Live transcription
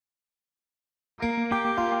Today's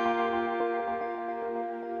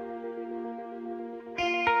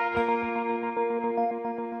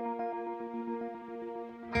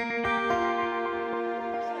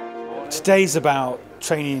about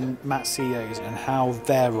training MAT CEOs and how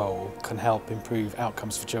their role can help improve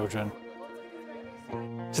outcomes for children.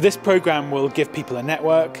 So this programme will give people a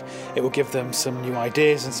network, it will give them some new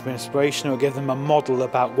ideas and some inspiration, it will give them a model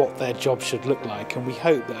about what their job should look like, and we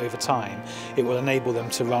hope that over time it will enable them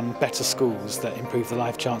to run better schools that improve the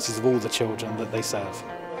life chances of all the children that they serve.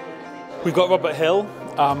 We've got Robert Hill,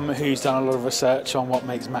 who's done a lot of research on what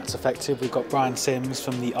makes MATs effective. We've got Brian Sims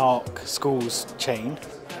from the ARC schools chain,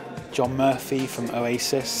 John Murphy from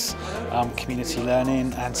Oasis, Community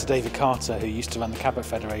Learning, and Sir David Carter, who used to run the Cabot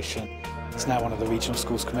Federation. He's now one of the regional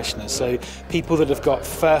schools commissioners. So people that have got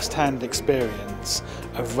first-hand experience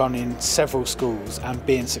of running several schools and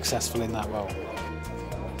being successful in that role.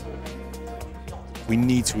 We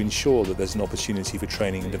need to ensure that there's an opportunity for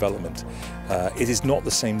training and development. It is not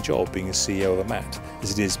the same job being a CEO of a MAT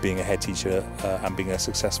as it is being a head teacher and being a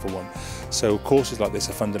successful one. So courses like this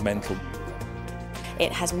are fundamental.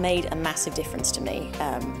 It has made a massive difference to me.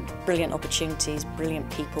 Brilliant opportunities, brilliant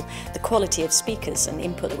people. The quality of speakers and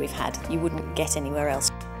input that we've had, you wouldn't get anywhere else.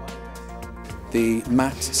 The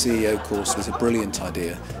MAT CEO course was a brilliant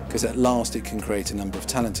idea because at last it can create a number of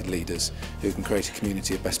talented leaders who can create a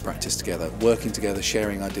community of best practice together, working together,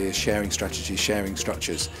 sharing ideas, sharing strategies, sharing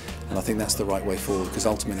structures. And I think that's the right way forward because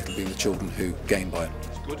ultimately it'll be the children who gain by it.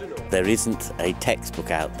 There isn't a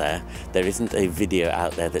textbook out there, there isn't a video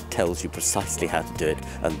out there that tells you precisely how to do it,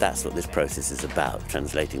 and that's what this process is about,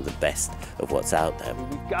 translating the best of what's out there.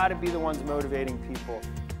 We've got to be the ones motivating people.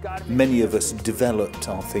 Many of us developed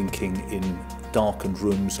our thinking in darkened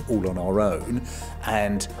rooms all on our own,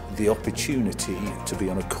 and the opportunity to be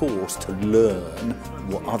on a course to learn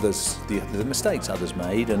what others, the mistakes others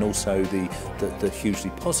made, and also the hugely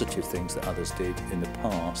positive things that others did in the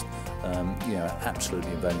past, absolutely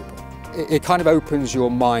invaluable. It kind of opens your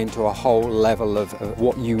mind to a whole level of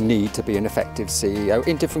what you need to be an effective CEO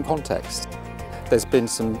in different contexts. There's been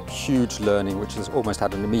some huge learning which has almost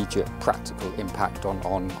had an immediate practical impact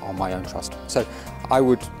on my own trust. So I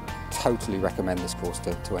would totally recommend this course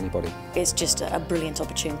to anybody. It's just a brilliant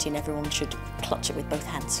opportunity and everyone should clutch it with both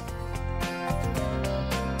hands.